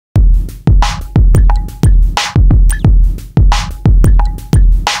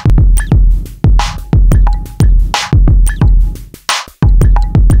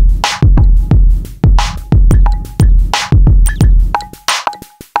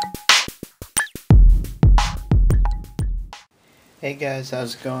Hey guys,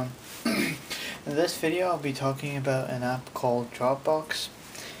 how's it going? In this video I'll be talking about an app called Dropbox.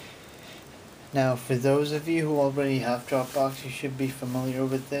 Now for those of you who already have Dropbox, you should be familiar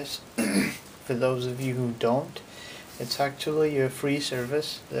with this. For those of you who don't, it's actually a free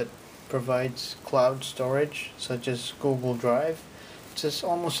service that provides cloud storage such as Google Drive. It's just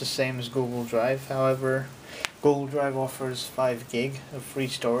almost the same as Google Drive, however Google Drive offers 5 gig of free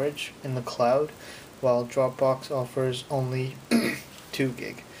storage in the cloud, while Dropbox offers only 2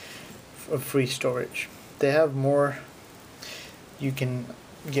 gig of free storage. They have more, you can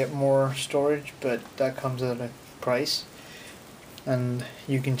get more storage, but that comes at a price, and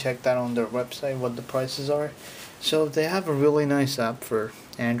you can check that on their website what the prices are. So they have a really nice app for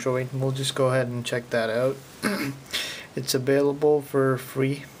Android. We'll just go ahead and check that out. It's available for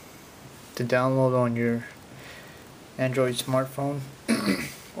free to download on your Android smartphone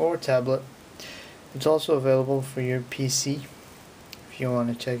or tablet. It's also available for your PC if you want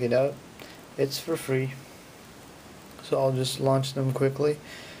to check it out. It's for free. So I'll just launch them quickly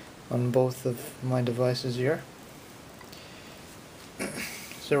on both of my devices here.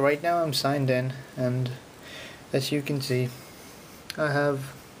 So right now I'm signed in, and as you can see I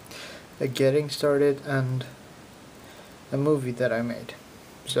have a getting started and a movie that I made.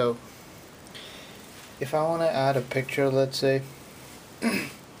 So if I want to add a picture, let's say,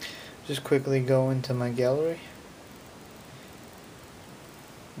 just quickly go into my gallery.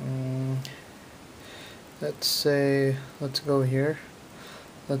 Let's go here.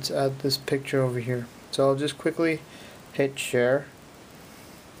 Let's add this picture over here. So I'll just quickly hit share,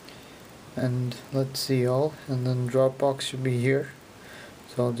 and let's see all, and then Dropbox should be here.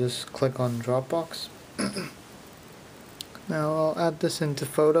 So I'll just click on Dropbox. Now I'll add this into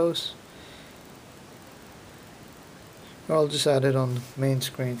photos, or I'll just add it on the main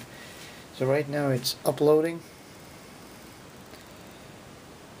screen. So right now it's uploading.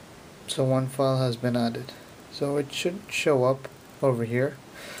 So one file has been added. So it should show up over here.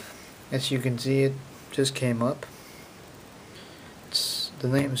 As you can see, it just came up. The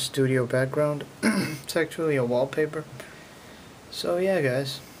name is Studio Background. It's actually a wallpaper. So yeah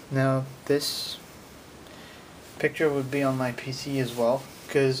guys, now this picture would be on my PC as well,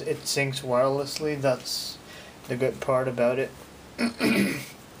 because it syncs wirelessly. That's the good part about it.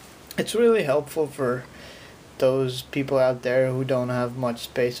 It's really helpful for those people out there who don't have much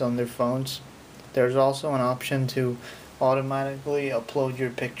space on their phones. There's also an option to automatically upload your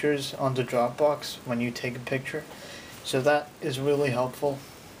pictures onto Dropbox when you take a picture. So that is really helpful.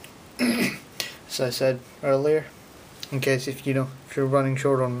 As I said earlier, in case if you're running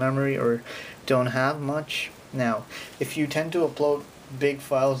short on memory or don't have much. Now, if you tend to upload big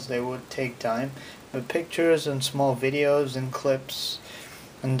files, they would take time, but pictures and small videos and clips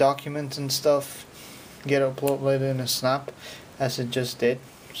and documents and stuff get uploaded in a snap, as it just did.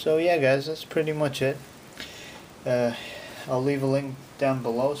 So yeah guys, that's pretty much it. I'll leave a link down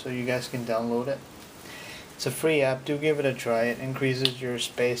below so you guys can download it. It's a free app. Do give it a try. It increases your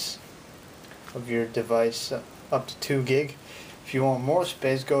space of your device up to 2 gig. If you want more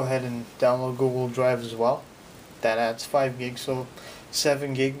space, go ahead and download Google Drive as well. That adds 5 gig, so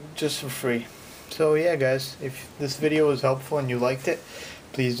 7 gig just for free. So yeah guys, if this video was helpful and you liked it,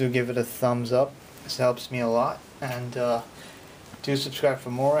 please do give it a thumbs up. This helps me a lot, and do subscribe for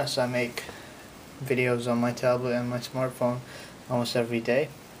more, as I make videos on my tablet and my smartphone almost every day.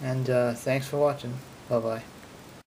 And thanks for watching. Bye bye.